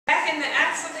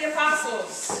Acts of the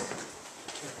Apostles.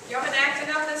 Y'all been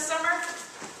acting up this summer?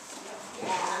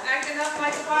 Yeah. Acting up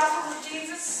like apostles of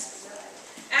Jesus?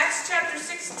 Acts chapter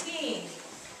 16.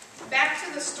 Back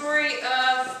to the story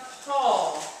of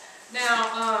Paul.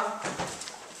 Now,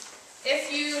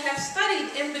 if you have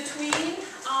studied in between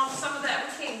some of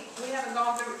that, we haven't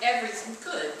gone through every, we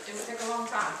could, it would take a long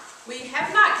time. We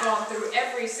have not gone through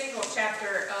every single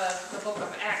chapter of the book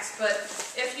of Acts, but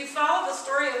if you follow the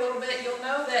story a little bit, you'll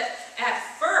know that at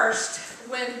first,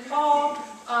 when Paul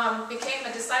became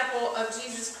a disciple of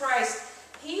Jesus Christ,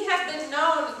 he had been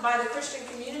known by the Christian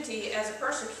community as a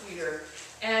persecutor,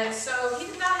 and so he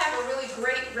did not have a really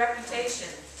great reputation.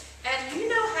 And you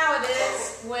know how it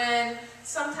is when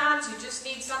sometimes you just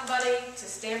need somebody to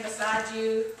stand beside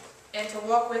you and to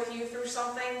walk with you through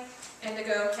something and to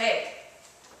go, hey,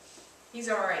 he's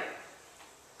all right.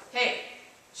 Hey,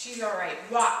 she's all right.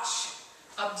 Watch.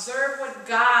 Observe what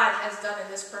God has done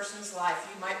in this person's life.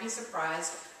 You might be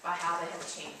surprised by how they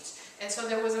have changed. And so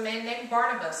there was a man named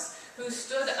Barnabas who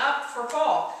stood up for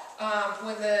Paul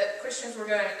when the Christians were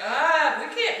going,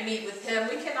 we can't meet with him.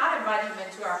 We cannot invite him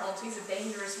into our homes. He's a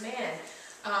dangerous man.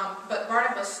 But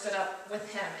Barnabas stood up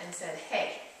with him and said,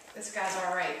 hey, this guy's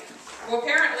all right. Well,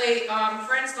 apparently,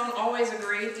 friends don't always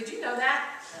agree. Did you know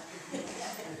that?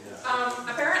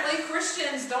 Apparently,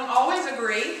 Christians don't always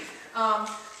agree.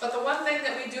 But the one thing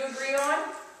that we do agree on,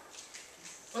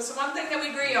 what's the one thing that we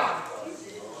agree on?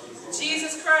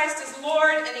 Jesus Christ is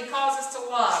Lord and He calls us to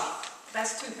love.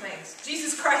 That's two things.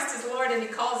 Jesus Christ is Lord and He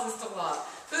calls us to love.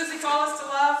 Who does He call us to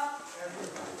love?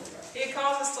 He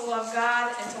calls us to love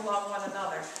God and to love one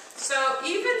another. So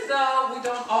even though we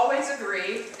don't always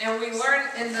agree, and we learn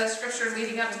in the scripture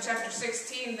leading up to chapter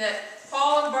 16 that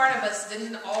Paul and Barnabas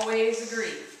didn't always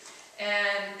agree.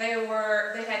 And they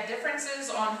had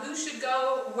differences on who should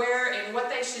go where and what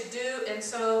they should do, and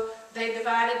so they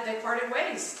parted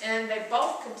ways, and they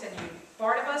both continued.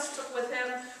 Barnabas took with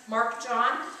him Mark,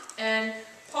 John, and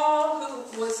Paul,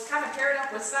 who was kind of paired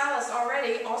up with Silas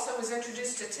already, also was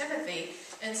introduced to Timothy.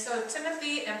 And so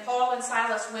Timothy and Paul and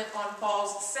Silas went on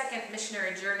Paul's second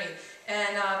missionary journey.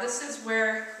 And this is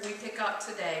where we pick up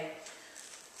today.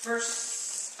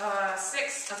 Verse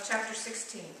 6 of chapter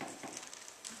 16.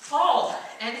 Paul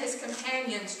and his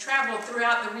companions traveled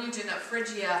throughout the region of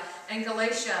Phrygia and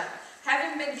Galatia,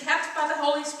 having been kept by the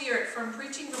Holy Spirit from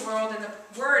preaching the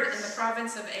word in the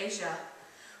province of Asia.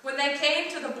 When they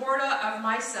came to the border of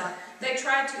Mysia, they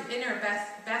tried to enter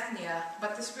Bithynia,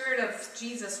 but the Spirit of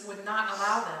Jesus would not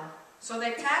allow them. So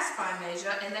they passed by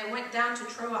Mysia, and they went down to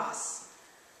Troas.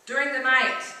 During the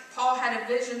night, Paul had a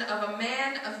vision of a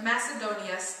man of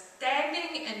Macedonia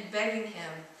standing and begging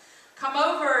him, "Come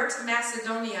over to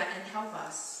Macedonia and help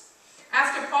us."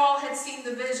 After Paul had seen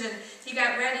the vision, he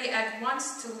got ready at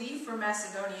once to leave for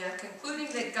Macedonia,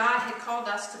 concluding that God had called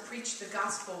us to preach the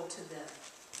gospel to them.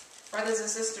 Brothers and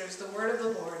sisters, the word of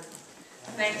the Lord.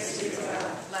 Thanks be to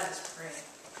God. Let us pray.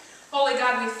 Holy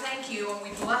God, we thank you and we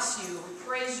bless you. We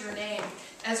praise your name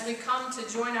as we come to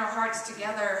join our hearts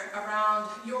together around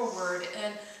your word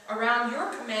and around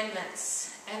your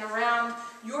commandments and around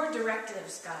your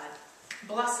directives, God.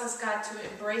 Bless us, God,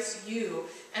 to embrace you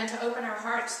and to open our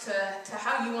hearts to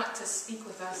how you want to speak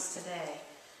with us today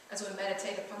as we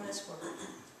meditate upon this word.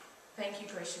 Thank you,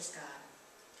 gracious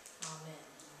God. Amen.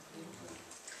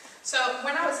 So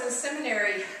when I was in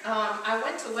seminary, I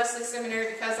went to Wesley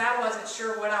Seminary because I wasn't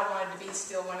sure what I wanted to be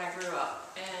still when I grew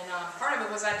up. And part of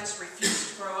it was I just refused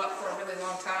to grow up for a really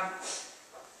long time.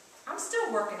 I'm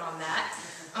still working on that,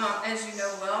 as you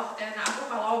know well, and I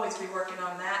hope I'll always be working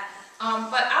on that.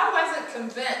 But I wasn't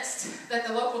convinced that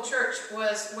the local church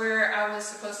was where I was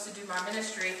supposed to do my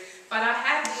ministry. But I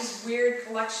had this weird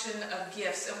collection of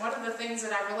gifts, and one of the things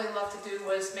that I really loved to do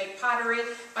was make pottery,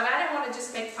 but I didn't want to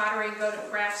just make pottery and go to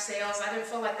craft sales. I didn't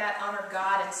feel like that honored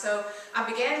God, and so I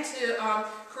began to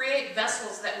create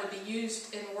vessels that would be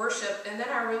used in worship, and then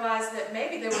I realized that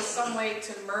maybe there was some way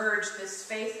to merge this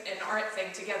faith and art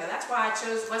thing together. That's why I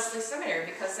chose Wesley Seminary,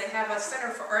 because they have a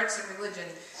Center for Arts and Religion.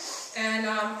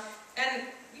 And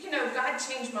you know, God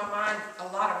changed my mind a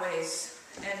lot of ways,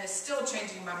 and is still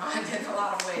changing my mind in a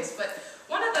lot of ways. But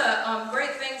one of the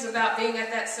great things about being at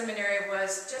that seminary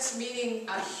was just meeting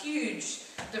a huge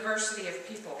diversity of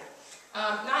people.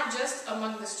 Not just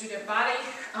among the student body,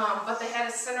 but they had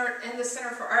a center, in the Center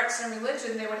for Arts and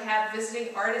Religion, they would have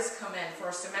visiting artists come in for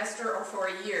a semester or for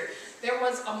a year. There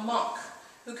was a monk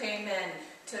who came in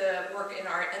to work in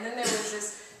art, and then there was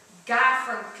this guy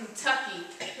from Kentucky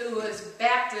who was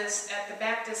Baptist at the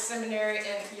Baptist Seminary,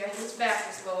 and yeah, he was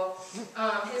Baptist, Lowell.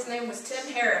 His name was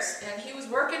Tim Harris, and he was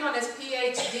working on his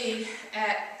PhD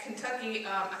at Kentucky,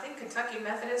 I think Kentucky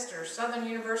Methodist or Southern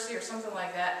University or something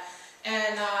like that.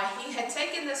 And he had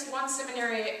taken this one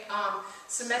seminary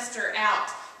semester out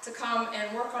to come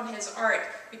and work on his art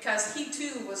because he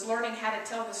too was learning how to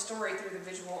tell the story through the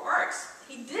visual arts.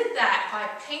 He did that by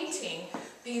painting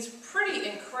these pretty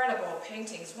incredible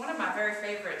paintings. One of my very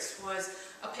favorites was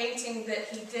a painting that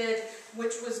he did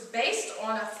which was based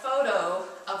on a photo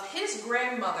of his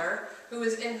grandmother, who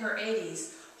was in her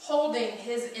 80s, holding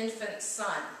his infant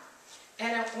son.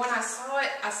 And when I saw it,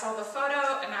 I saw the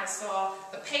photo and I saw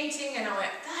the painting and I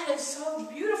went, that is so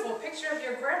beautiful, a picture of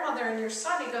your grandmother and your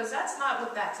son. He goes, that's not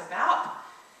what that's about.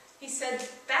 He said,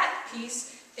 that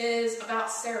piece is about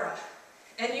Sarah.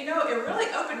 And you know, it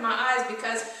really opened my eyes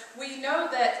because we know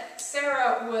that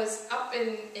Sarah was up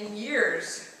in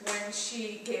years when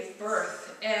she gave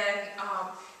birth.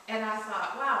 And I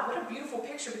thought, wow, what a beautiful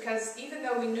picture, because even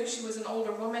though we knew she was an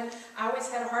older woman, I always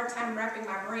had a hard time wrapping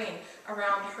my brain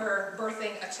around her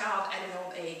birthing a child at an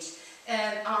old age.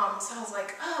 And so I was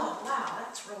like, oh, wow,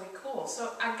 that's really cool.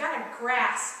 So I got a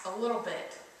grasp a little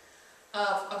bit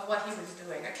of what he was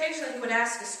doing. Occasionally he would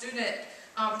ask a student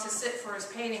to sit for his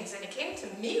paintings, and he came to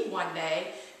me one day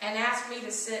and asked me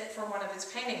to sit for one of his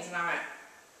paintings, and I went,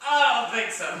 I don't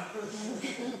think so.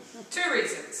 2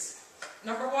 reasons.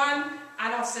 Number 1,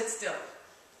 I don't sit still.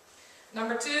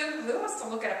 Number 2, who wants to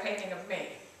look at a painting of me?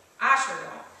 I sure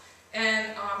don't.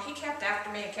 And he kept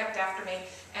after me and kept after me,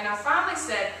 and I finally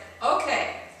said,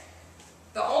 okay,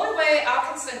 the only way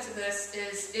I'll consent to this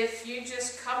is if you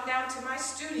just come down to my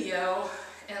studio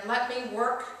and let me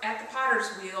work at the potter's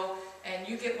wheel and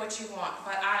you get what you want.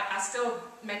 But I still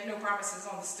make no promises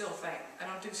on the still thing. I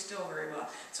don't do still very well.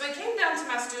 So he came down to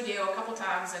my studio a couple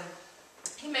times and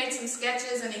he made some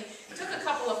sketches and he took a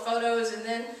couple of photos, and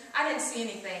then I didn't see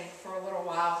anything for a little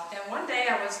while. And one day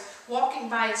I was walking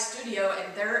by his studio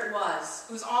and there it was.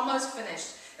 It was almost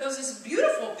finished. It was this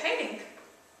beautiful painting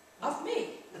of me.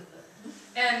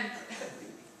 And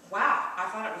wow, I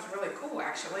thought it was really cool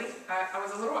actually. I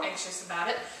was a little anxious about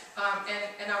it.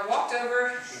 And I walked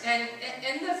over, and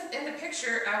in the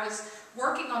picture I was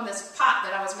working on this pot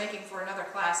that I was making for another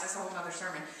class. That's a whole other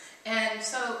sermon. And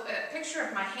so a picture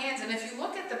of my hands, and if you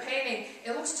look at the painting,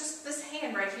 it looks just this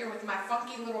hand right here with my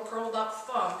funky little curled up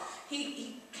thumb.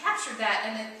 He captured that,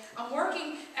 and I'm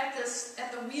working at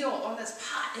the wheel on this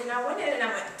pot, and I went in and I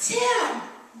went, Tim,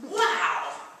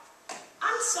 wow,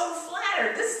 I'm so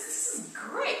flattered. This is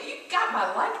great. You got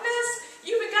my likeness.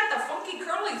 You even got the funky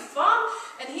curly thumb.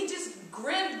 And he just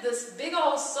grinned this big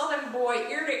old Southern boy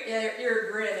ear to ear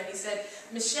grin, and he said,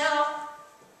 Michelle,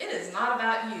 it is not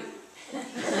about you. And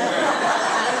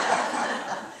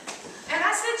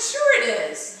I said, sure it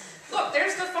is. Look,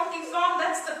 there's the funky thumb.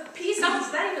 That's the piece.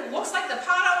 That even looks like the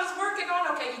pot I was working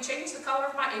on. Okay, you changed the color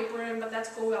of my apron, but that's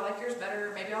cool. I like yours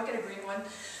better. Maybe I'll get a green one.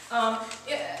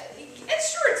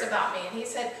 Sure it's about me. And he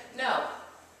said, no,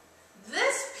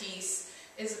 this piece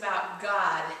is about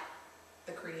God,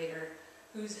 the Creator,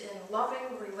 who's in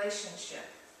loving relationship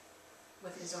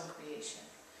with his own creation.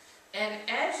 And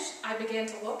as I began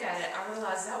to look at it, I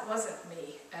realized that wasn't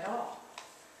me at all.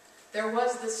 There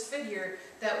was this figure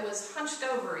that was hunched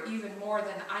over even more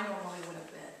than I normally would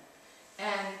have been.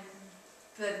 And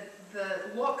the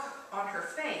look on her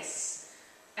face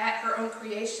at her own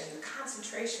creation, the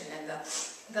concentration and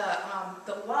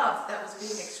the love that was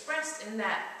being expressed in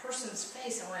that person's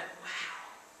face, I went, wow,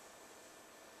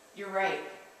 you're right.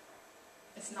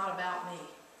 It's not about me.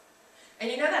 And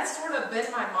you know, that's sort of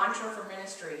been my mantra for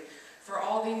ministry for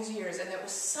all these years, and it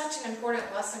was such an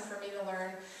important lesson for me to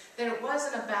learn that it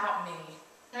wasn't about me.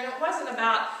 And it wasn't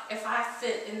about if I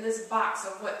fit in this box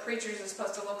of what preachers are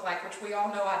supposed to look like, which we all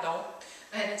know I don't.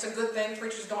 And it's a good thing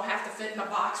preachers don't have to fit in a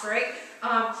box, right?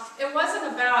 It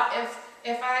wasn't about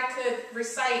if I could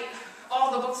recite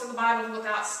all the books of the Bible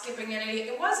without skipping any.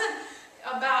 It wasn't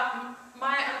about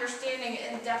my understanding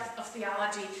in depth of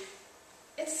theology.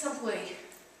 It's simply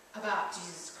about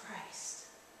Jesus Christ.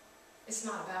 It's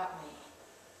not about me.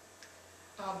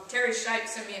 Terry Shipe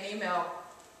sent me an email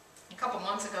a couple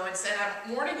months ago and said,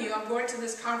 I'm warning you, I'm going to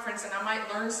this conference and I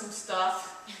might learn some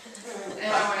stuff. And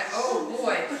I went, oh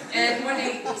boy. And when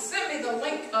he sent me the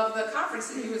link of the conference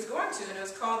that he was going to, and it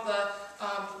was called the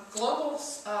Global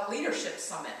Leadership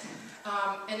Summit.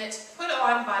 And it's put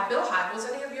on by Bill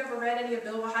Hybels. Any of you ever read any of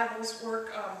Bill Hybels'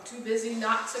 work? Too Busy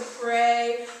Not to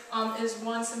Pray is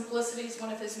one. Simplicity is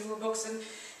one of his newer books. And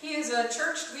he is a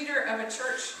church leader of a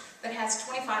church that has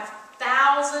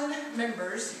 25,000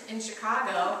 members in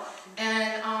Chicago.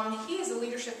 And he is a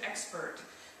leadership expert expert.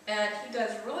 And he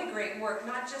does really great work,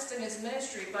 not just in his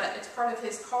ministry, but it's part of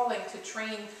his calling to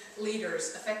train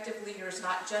leaders, effective leaders,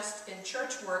 not just in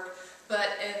church work, but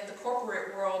in the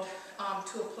corporate world,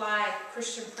 to apply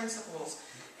Christian principles.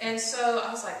 And so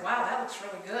I was like, wow, that looks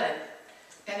really good.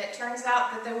 And it turns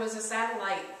out that there was a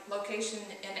satellite location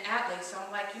in Atlee, so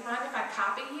I'm like, you mind if I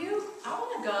copy you? I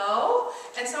want to go.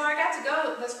 And so I got to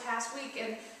go this past week,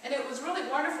 and it was really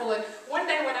wonderful. And one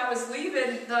day when I was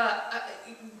leaving,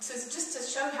 just to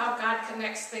show how God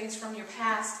connects things from your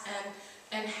past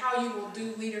and how you will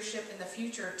do leadership in the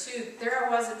future too, there I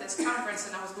was at this conference,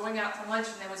 and I was going out to lunch,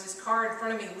 and there was this car in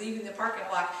front of me leaving the parking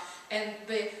lot, and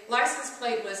the license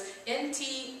plate was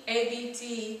NTABTUS.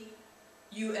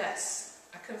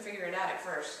 I couldn't figure it out at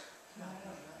first.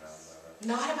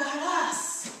 Not about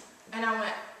us. And I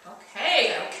went,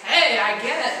 okay, I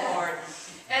get it, Lord.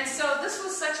 And so this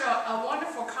was such a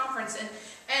wonderful conference. And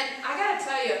I got to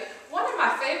tell you, one of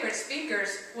my favorite speakers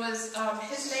was,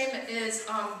 his name is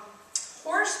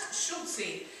Horst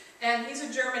Schulze. And he's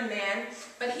a German man.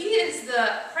 But he is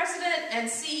the president and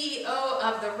CEO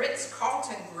of the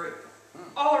Ritz-Carlton Group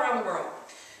all around the world.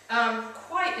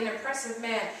 Quite an impressive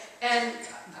man. And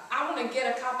I want to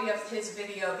get a copy of his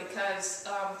video because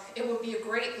it would be a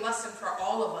great lesson for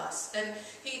all of us. And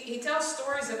he tells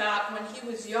stories about when he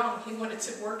was young, he wanted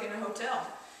to work in a hotel.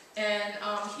 And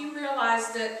he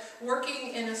realized that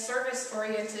working in a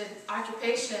service-oriented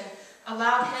occupation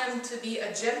allowed him to be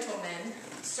a gentleman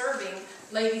serving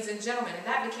ladies and gentlemen. And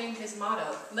that became his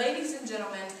motto, ladies and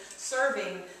gentlemen,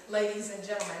 serving ladies and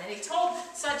gentlemen. And he told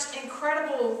such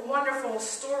incredible, wonderful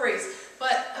stories.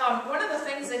 But one of the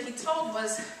things that he told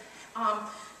was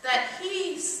that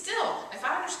he still, if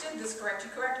I understood this correct, you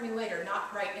correct me later,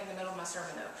 not right in the middle of my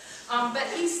sermon though, but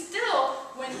he still,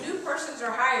 when new persons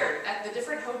are hired at the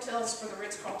different hotels for the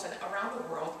Ritz-Carlton around the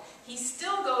world, he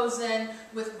still goes in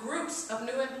with groups of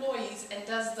new employees and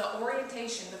does the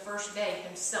orientation the first day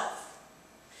himself.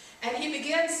 And he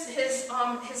begins his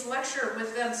lecture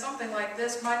with them something like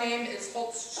this: my name is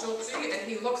Horst Schulze, and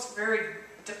he looks very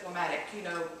diplomatic, you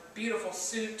know, beautiful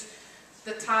suit,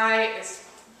 the tie is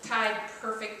tied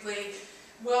perfectly,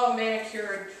 well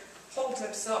manicured, holds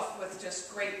himself with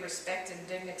just great respect and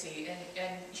dignity,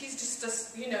 and he's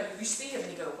just, you know, you see him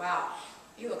and you go, wow,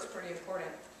 he looks pretty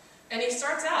important. And he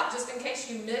starts out, just in case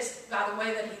you missed by the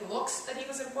way that he looks that he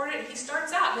was important, he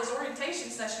starts out his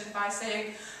orientation session by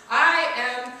saying, I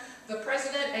am the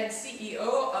president and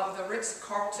CEO of the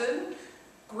Ritz-Carlton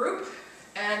Group,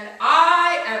 and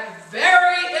I am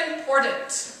very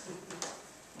important.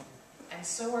 And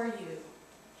so are you.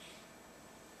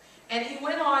 And he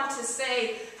went on to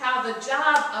say how the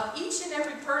job of each and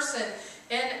every person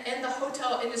in the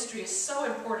hotel industry is so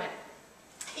important.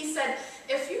 He said,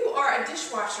 if you are a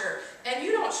dishwasher and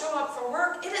you don't show up for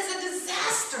work, it is a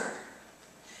disaster.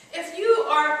 If you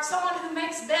are someone who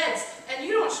makes beds and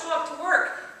you don't show up to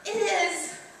work, it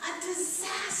is a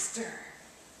disaster.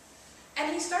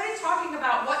 And he started talking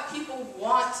about what people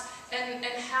want and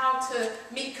how to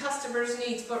meet customers'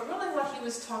 needs, but really what he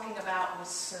was talking about was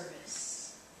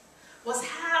service, was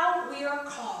how we are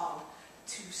called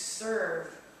to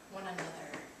serve one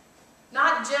another.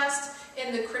 Not just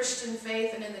in the Christian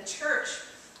faith and in the church,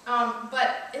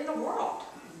 but in the world.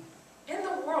 In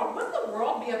the world. Wouldn't the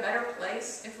world be a better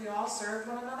place if we all served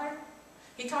one another?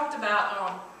 He talked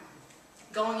about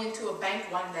going into a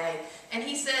bank one day, and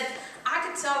he said, I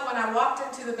could tell when I walked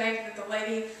into the bank that the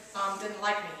lady didn't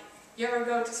like me. You ever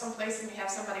go to some place and you have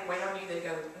somebody wait on you, they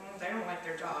go, they don't like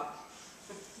their job.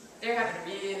 They're having a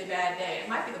really bad day. It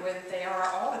might be the way that they are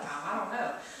all the time, I don't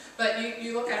know. But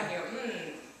you look at them and you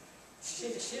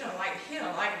go, she don't like me, he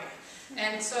don't like me.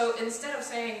 And so instead of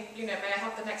saying, you know, may I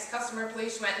help the next customer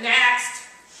please, she went, next!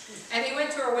 And he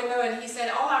went to her window and he said,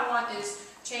 all I want is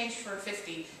change for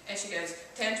 50. And she goes,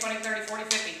 10, 20, 30, 40,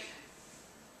 50.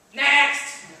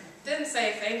 Next! Didn't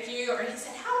say thank you. Or he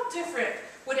said, how different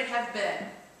would it have been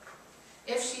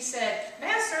if she said, may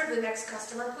I serve the next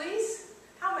customer, please?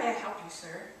 How may I help you,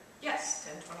 sir? Yes,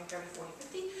 10, 20, 30, 40,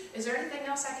 50. Is there anything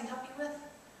else I can help you with?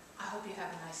 I hope you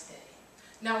have a nice day.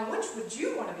 Now, which would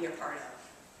you want to be a part of?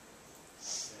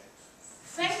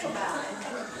 Think about it.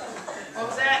 What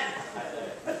was that?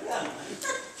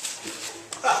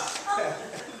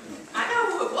 I know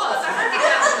who it was. I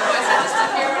recognized the voice. I just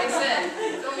didn't hear what he said.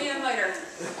 Fill me in later.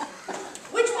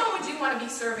 Which one would you want to be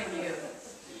serving you?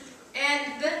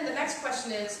 And then the next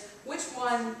question is, which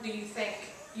one do you think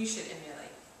you should emulate?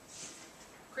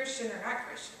 Christian or not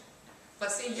Christian?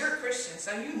 But see, you're a Christian,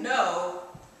 so you know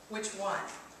which one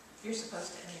you're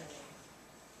supposed to emulate.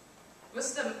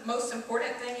 What's the most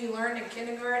important thing you learned in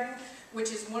kindergarten,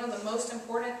 which is one of the most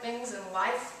important things in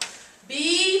life?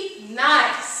 Be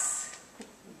nice.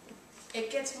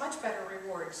 It gets much better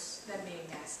rewards than being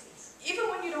nasty. Even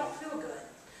when you don't feel good.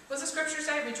 What does the scripture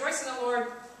say? Rejoice in the Lord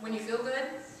when you feel good.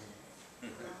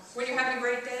 When you're having a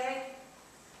great day.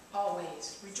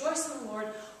 Always. Rejoice in the Lord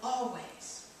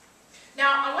always.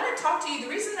 Now, I want to talk to you. The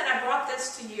reason that I brought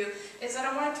this to you is that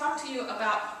I want to talk to you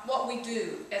about what we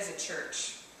do as a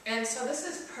church. And so this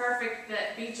is perfect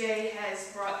that BJ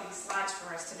has brought these slides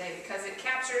for us today because it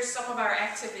captures some of our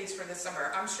activities for the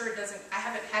summer. I'm sure it doesn't, I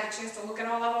haven't had a chance to look at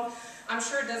all of them. I'm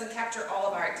sure it doesn't capture all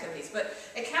of our activities, but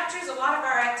it captures a lot of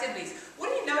our activities. What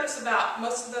do you notice about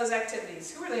most of those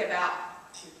activities? Who are they about?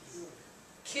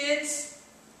 Kids,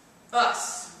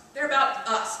 us. They're about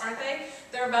us, aren't they?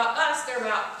 They're about us. They're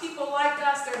about people like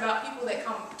us. They're about people that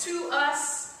come to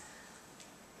us.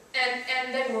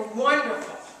 And they were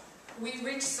wonderful. We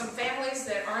reached some families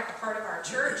that aren't a part of our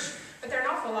church, but they're an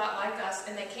awful lot like us,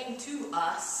 and they came to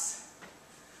us.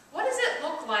 What does it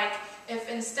look like if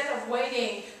instead of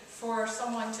waiting for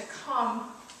someone to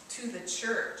come to the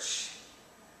church,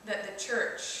 that the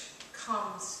church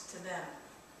comes to them?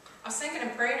 I was thinking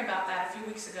and praying about that a few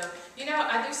weeks ago. You know,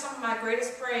 I do some of my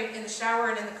greatest praying in the shower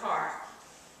and in the car.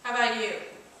 How about you?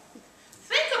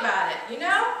 Think about it, you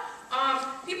know?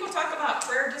 People talk about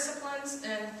prayer disciplines,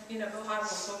 and, you know, Bill Hybel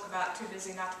will talk about too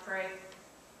busy not to pray.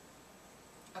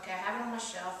 Okay, I have it on my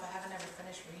shelf. I haven't ever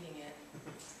finished reading it,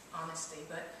 honestly,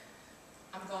 but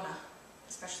I'm gonna,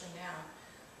 especially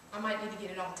now. I might need to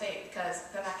get it on tape, because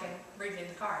then I can read it in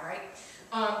the car, right?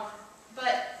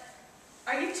 But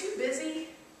are you too busy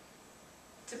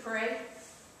to pray?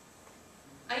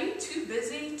 Are you too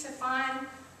busy to find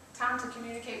time to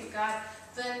communicate with God?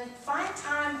 Then find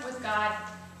time with God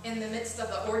in the midst of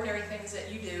the ordinary things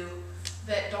that you do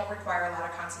that don't require a lot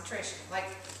of concentration. Like,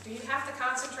 do you have to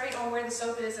concentrate on where the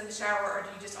soap is in the shower, or do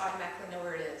you just automatically know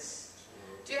where it is?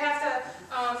 Do you have to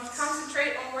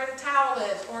concentrate on where the towel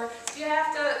is? Or do you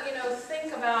have to, you know,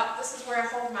 think about, this is where I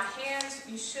hold my hands?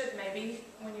 You should maybe,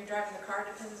 when you're driving the car,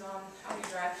 depends on how you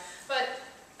drive. But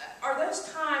are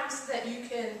those times that you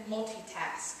can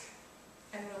multitask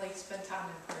and really spend time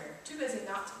in prayer? Too busy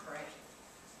not to pray.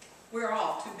 We're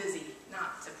all too busy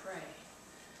not to pray.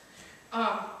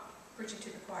 Preaching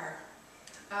to the choir.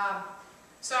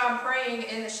 So I'm praying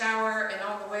in the shower and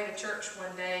on the way to church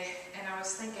one day, and I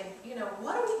was thinking, you know,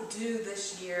 what do we do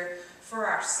this year for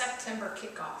our September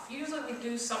kickoff? Usually we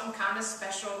do something kind of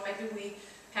special. Maybe we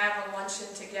have a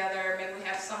luncheon together. Maybe we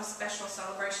have some special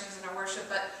celebrations in our worship.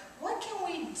 But what can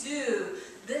we do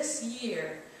this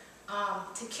year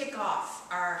to kick off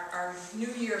our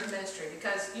new year of ministry?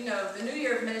 Because, you know, the new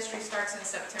year of ministry starts in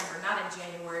September, not in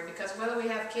January, because whether we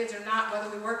have kids or not, whether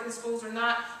we work in schools or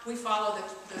not, we follow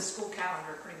the school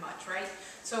calendar pretty much, right?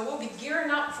 So we'll be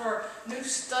gearing up for new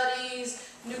studies,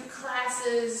 new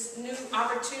classes, new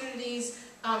opportunities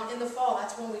in the fall.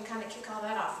 That's when we kind of kick all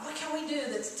that off. What can we do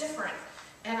that's different?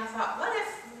 And I thought, what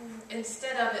if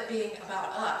instead of it being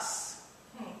about us,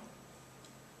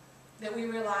 that we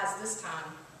realize this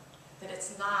time that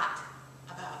it's not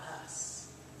about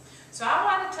us. So I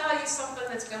want to tell you something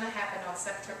that's going to happen on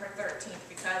September 13th,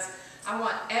 because I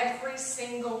want every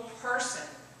single person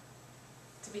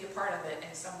to be a part of it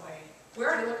in some way. We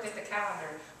already looked at the calendar.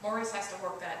 Maurice has to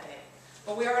work that day.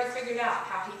 But we already figured out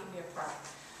how he can be a part.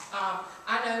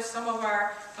 I know some of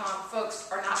our folks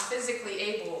are not physically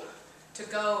able to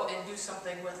go and do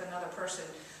something with another person,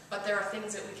 but there are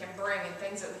things that we can bring and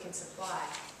things that we can supply.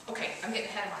 Okay, I'm getting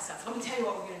ahead of myself. Let me tell you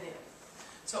what we're going to do.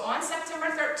 So on September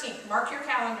 13th, mark your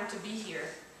calendar to be here.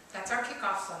 That's our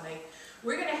kickoff Sunday.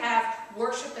 We're going to have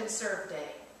Worship and Serve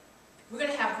Day. We're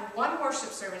going to have one worship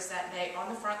service that day on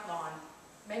the front lawn.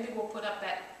 Maybe we'll put up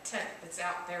that tent that's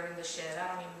out there in the shed. I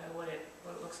don't even know what it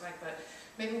looks like, but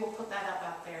maybe we'll put that up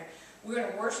out there. We're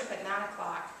going to worship at 9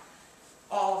 o'clock,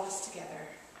 all of us together.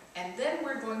 And then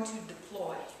we're going to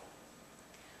deploy.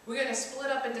 We're going to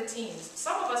split up into teams.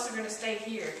 Some of us are going to stay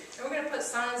here. And we're going to put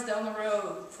signs down the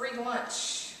road, free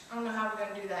lunch. I don't know how we're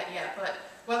going to do that yet, but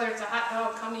whether it's a hot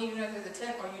dog, come eat it under the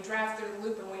tent, or you drive through the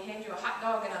loop and we hand you a hot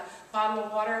dog and a bottle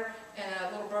of water and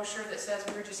a little brochure that says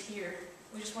we're just here.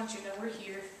 We just want you to know we're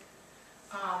here.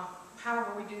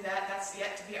 However we do that, that's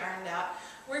yet to be ironed out.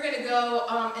 We're going to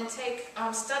go and take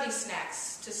study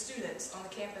snacks to students on the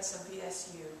campus of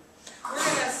VSU. We're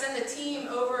going to send a team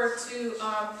over to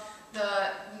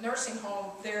the nursing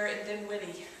home there in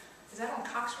Dinwiddie. Is that on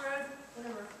Cox Road?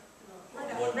 Whatever.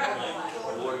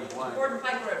 Gordon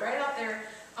Plank Road, right out there.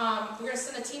 We're going to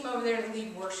send a team over there to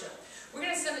lead worship. We're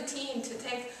going to send a team to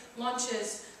take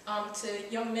lunches to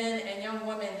young men and young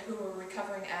women who are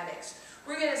recovering addicts.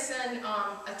 We're going to send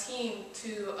a team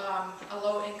to a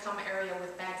low-income area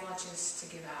with bag lunches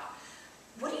to give out.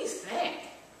 What do you think?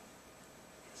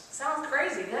 Sounds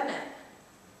crazy, doesn't it?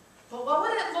 But what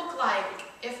would it look like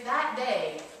if that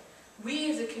day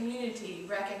we as a community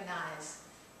recognize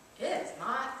it's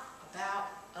not about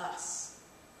us?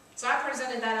 So I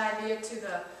presented that idea to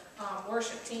the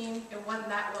worship team. It wasn't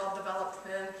that well developed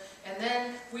then. And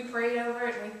then we prayed over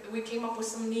it, and we came up with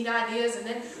some neat ideas. And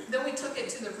then we took it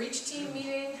to the Reach team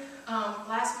meeting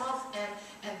last month,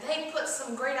 and they put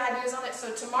some great ideas on it.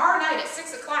 So tomorrow night at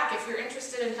 6 o'clock, if you're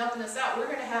interested in helping us out, we're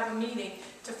going to have a meeting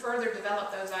to further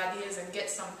develop those ideas and get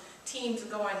some teams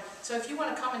going. So if you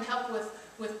want to come and help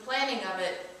with planning of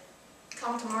it,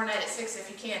 come tomorrow night at 6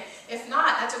 if you can. If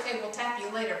not, that's okay. We'll tap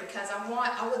you later, because I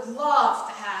would love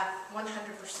to have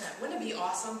 100%. Wouldn't it be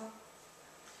awesome?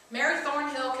 Mary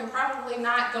Thornhill can probably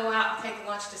not go out and take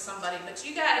lunch to somebody, but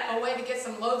you got a way to get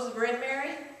some loaves of bread,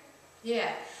 Mary?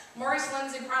 Yeah. Maurice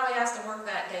Lindsey probably has to work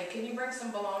that day. Can you bring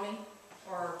some bologna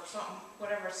or something,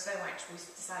 whatever sandwich we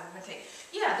decide we're going to take?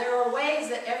 Yeah, there are ways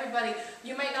that everybody,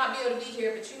 you may not be able to be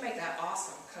here, but you make that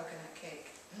awesome coconut cake.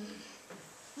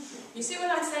 You see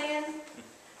what I'm saying?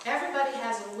 Everybody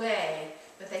has a way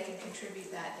that they can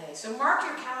contribute that day. So mark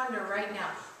your calendar right now.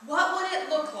 What would it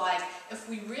look like if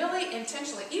we really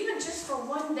intentionally, even just for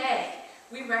one day,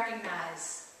 we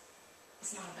recognize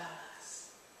it's not about us?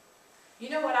 You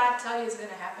know what I tell you is going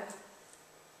to happen?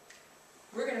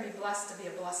 We're going to be blessed to be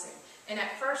a blessing. And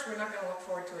at first, we're not going to look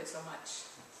forward to it so much.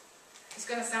 It's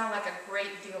going to sound like a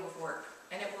great deal of work,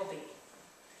 and it will be.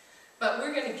 But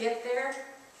we're going to get there,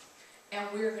 and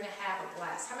we're going to have a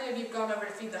blast. How many of you have gone over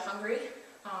to Feed the Hungry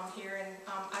here? And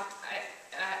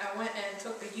I went and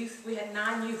took the youth. We had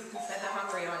 9 youth who fed the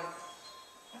hungry on.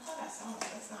 I thought I saw it.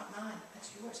 That's not mine.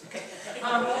 That's yours. Okay.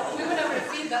 We went over to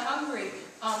Feed the Hungry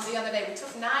the other day. We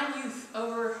took 9 youth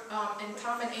over, and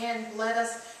Tom and Ann led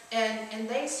us, and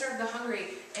they served the hungry.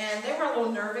 And they were a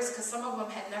little nervous because some of them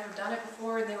had never done it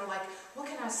before, and they were like, "What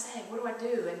can I say? What do I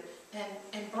do?"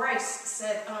 And Bryce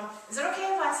said, "Is it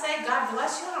okay if I say God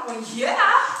bless you?" And I went, "Yeah.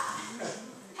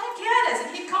 Heck yeah, it is."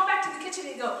 And he'd come back to the kitchen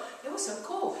and he'd go, "It was so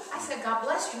cool. I said, God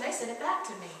bless you," and they said it back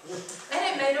to me. And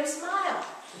it made them smile.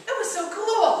 It was so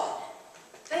cool.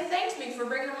 They thanked me for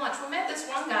bringing them lunch. We met this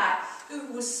one guy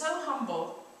who was so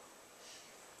humble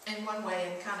in one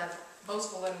way and kind of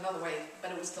boastful in another way,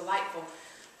 but it was delightful.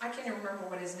 I can't even remember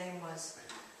what his name was.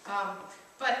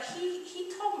 But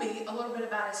he told me a little bit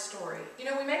about his story. You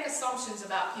know, we make assumptions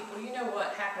about people. You know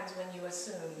what happens when you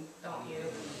assume, don't you?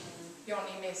 You don't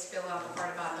need me to spill out the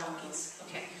part about donkeys.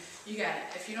 Okay, you got it.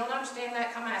 If you don't understand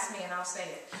that, come ask me and I'll say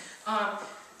it.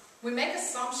 We make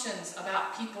assumptions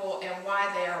about people and why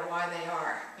they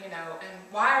are, you know, and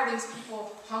why are these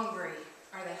people hungry?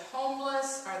 Are they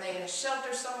homeless? Are they in a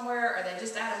shelter somewhere? Are they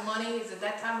just out of money? Is it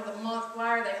that time of the month?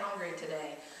 Why are they hungry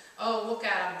today? Oh, look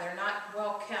at them. They're not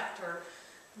well kept, or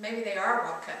maybe they are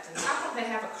well kept. And how come they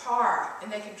have a car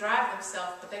and they can drive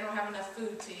themselves, but they don't have enough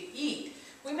food to eat?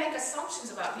 We make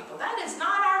assumptions about people. That is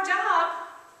not our job.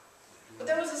 But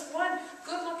there was this one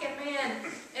good-looking man,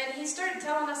 and he started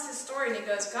telling us his story, and he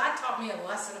goes, "God taught me a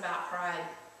lesson about pride."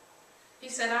 He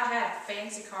said, "I had a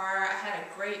fancy car. I had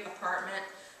a great apartment.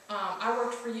 I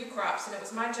worked for U-Crops, and it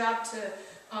was my job to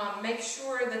make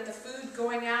sure that the food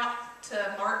going out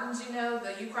to Martin's, you know,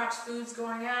 the U-Crops foods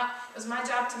going out, it was my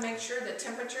job to make sure the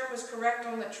temperature was correct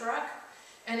on the truck."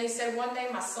 And he said, "One day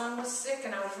my son was sick,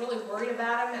 and I was really worried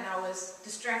about him, and I was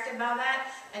distracted by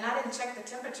that, and I didn't check the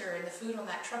temperature, and the food on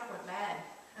that truck went bad,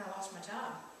 and I lost my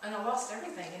job, and I lost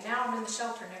everything, and now I'm in the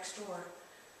shelter next door.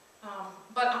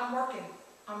 But I'm working.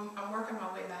 I'm working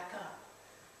my way back up."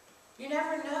 You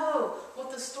never know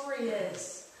what the story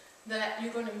is that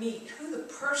you're going to meet, who the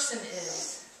person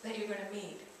is that you're going to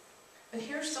meet. But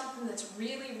here's something that's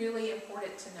really, really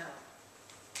important to know.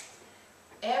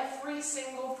 Every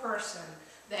single person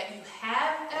that you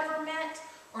have ever met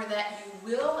or that you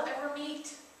will ever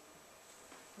meet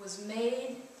was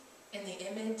made in the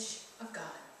image of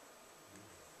God.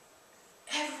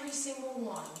 Every single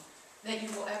one that you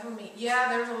will ever meet. Yeah,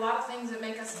 there's a lot of things that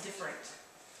make us different.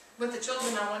 With the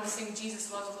children, I wanted to sing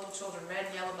 "Jesus Loves Little Children," red,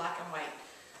 yellow, black, and white.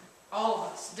 All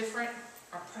of us, different,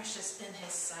 are precious in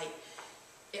His sight.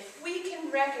 If we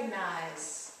can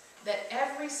recognize that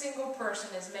every single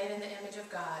person is made in the image of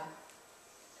God,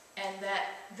 and that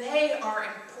they are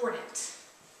important,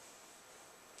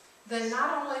 then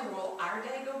not only will our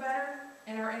day go better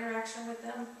in our interaction with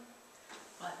them,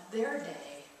 but their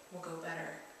day will go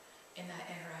better in that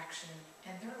interaction,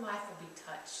 and their life will be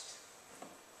touched.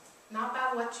 Not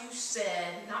by what you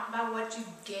said, not by what you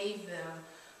gave them,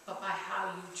 but by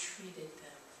how you treated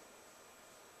them.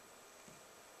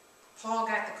 Paul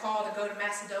got the call to go to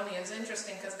Macedonia. It was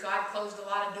interesting because God closed a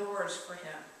lot of doors for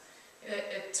him.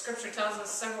 Scripture tells us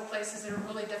several places that are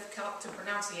really difficult to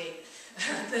pronunciate,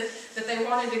 that they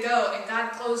wanted to go, and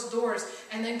God closed doors,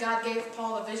 and then God gave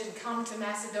Paul a vision, come to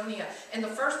Macedonia. And the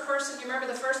first person, you remember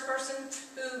the first person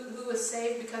who was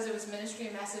saved because of his ministry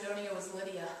in Macedonia was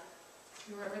Lydia.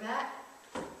 You remember that?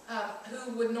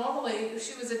 Who would normally,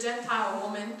 she was a Gentile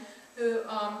woman, who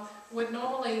would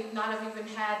normally not have even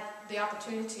had the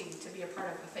opportunity to be a part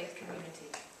of the faith community.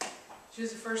 She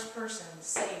was the first person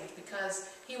saved because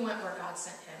he went where God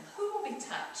sent him. Who will be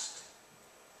touched?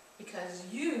 Because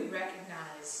you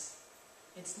recognize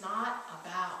it's not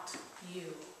about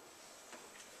you.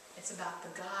 It's about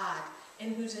the God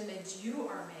in whose image you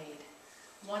are made,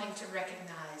 wanting to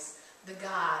recognize the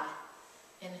God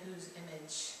in whose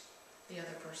image the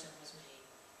other person was made.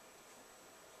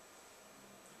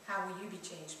 How will you be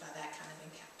changed by that kind of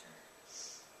encounter?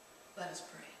 Let us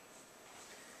pray.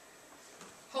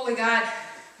 Holy God,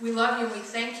 we love you and we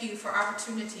thank you for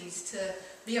opportunities to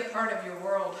be a part of your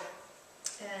world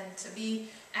and to be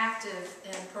active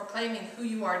in proclaiming who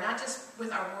you are, not just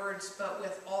with our words, but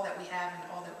with all that we have and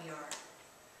all that we are.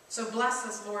 So bless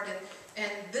us, Lord,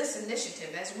 and this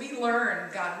initiative, as we learn,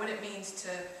 God, what it means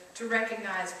to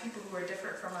recognize people who are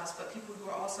different from us, but people who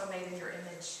are also made in your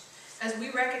image. As we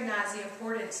recognize the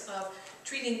importance of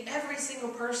treating every single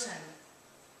person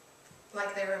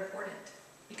like they're important,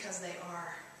 because they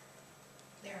are.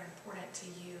 They're important to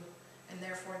you, and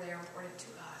therefore they're important to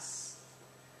us.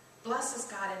 Bless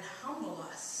us, God, and humble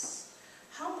us.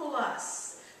 Humble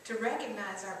us to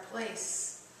recognize our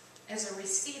place as a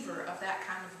receiver of that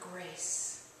kind of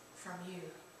grace from you.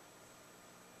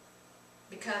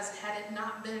 Because had it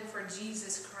not been for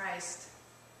Jesus Christ,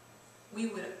 we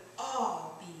would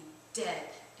all be dead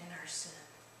in our sin.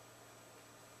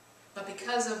 But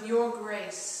because of your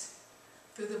grace,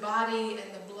 through the body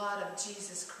and the blood of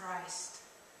Jesus Christ,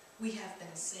 we have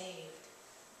been saved.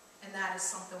 And that is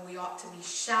something we ought to be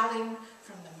shouting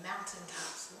from the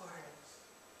mountaintops, Lord.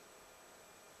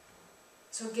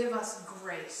 So give us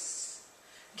grace.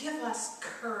 Give us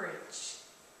courage.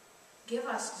 Give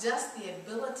us just the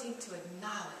ability to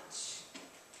acknowledge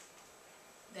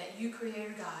that you,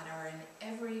 Creator God, are in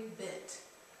every bit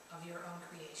of your own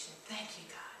creation. Thank you,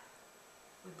 God.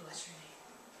 We bless your name.